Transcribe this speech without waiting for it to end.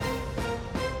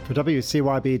For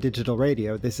WCYB Digital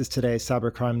Radio, this is today's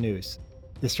Cybercrime News.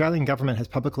 The Australian government has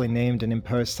publicly named and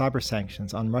imposed cyber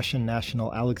sanctions on Russian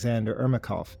national Alexander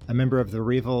Ermakov, a member of the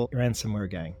REvil ransomware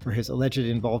gang, for his alleged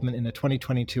involvement in a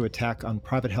 2022 attack on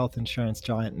private health insurance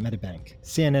giant Medibank.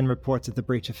 CNN reports that the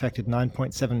breach affected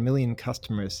 9.7 million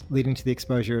customers, leading to the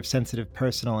exposure of sensitive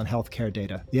personal and healthcare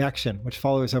data. The action, which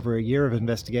follows over a year of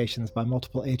investigations by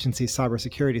multiple agency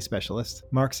cybersecurity specialists,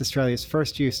 marks Australia's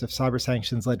first use of cyber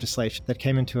sanctions legislation that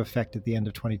came into effect at the end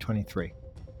of 2023.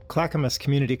 Clackamas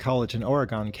Community College in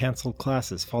Oregon cancelled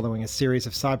classes following a series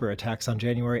of cyber attacks on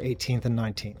January 18th and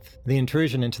 19th. The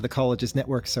intrusion into the college's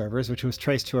network servers, which was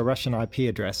traced to a Russian IP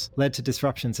address, led to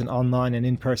disruptions in online and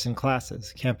in-person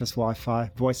classes, campus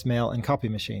Wi-Fi, voicemail, and copy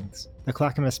machines. The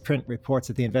Clackamas Print reports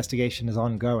that the investigation is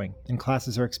ongoing, and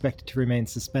classes are expected to remain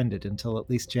suspended until at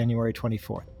least January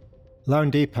 24th.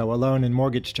 Loan Depot, a loan and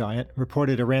mortgage giant,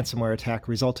 reported a ransomware attack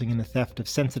resulting in the theft of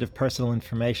sensitive personal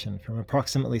information from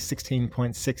approximately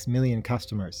 16.6 million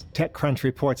customers. TechCrunch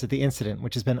reports that the incident,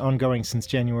 which has been ongoing since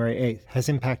January 8th, has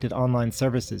impacted online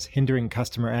services, hindering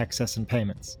customer access and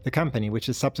payments. The company, which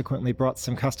has subsequently brought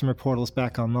some customer portals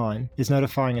back online, is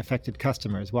notifying affected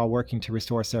customers while working to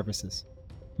restore services.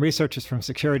 Researchers from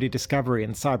Security Discovery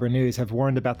and Cyber News have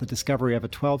warned about the discovery of a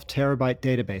 12-terabyte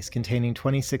database containing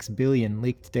 26 billion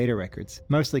leaked data records,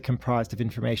 mostly comprised of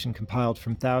information compiled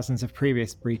from thousands of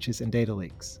previous breaches and data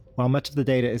leaks. While much of the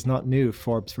data is not new,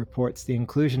 Forbes reports the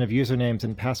inclusion of usernames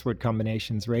and password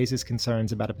combinations raises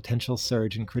concerns about a potential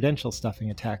surge in credential stuffing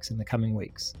attacks in the coming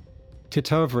weeks.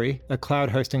 Titovri, a cloud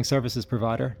hosting services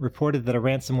provider, reported that a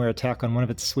ransomware attack on one of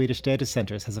its Swedish data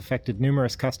centers has affected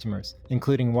numerous customers,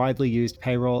 including widely used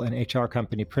payroll and HR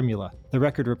company Primula. The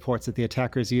record reports that the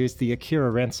attackers used the Akira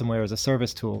ransomware as a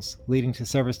service tools, leading to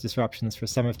service disruptions for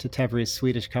some of Titovri's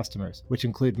Swedish customers, which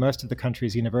include most of the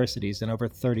country's universities and over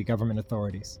 30 government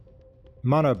authorities.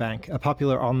 Monobank, a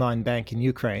popular online bank in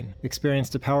Ukraine,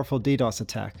 experienced a powerful DDoS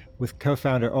attack, with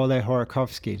co-founder Ole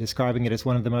Horakovsky describing it as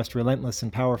one of the most relentless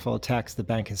and powerful attacks the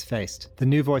bank has faced. The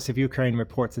New Voice of Ukraine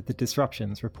reports that the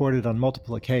disruptions, reported on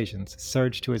multiple occasions,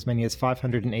 surged to as many as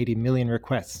 580 million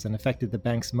requests and affected the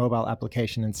bank's mobile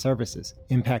application and services,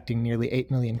 impacting nearly 8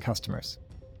 million customers.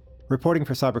 Reporting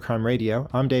for Cybercrime Radio,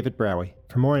 I'm David Browie.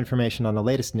 For more information on the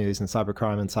latest news in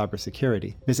cybercrime and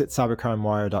cybersecurity, visit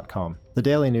cybercrimewire.com. The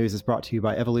Daily News is brought to you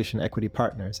by Evolution Equity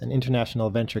Partners, an international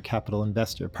venture capital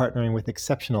investor partnering with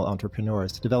exceptional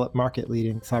entrepreneurs to develop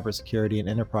market-leading cybersecurity and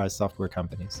enterprise software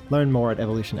companies. Learn more at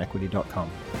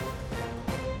evolutionequity.com.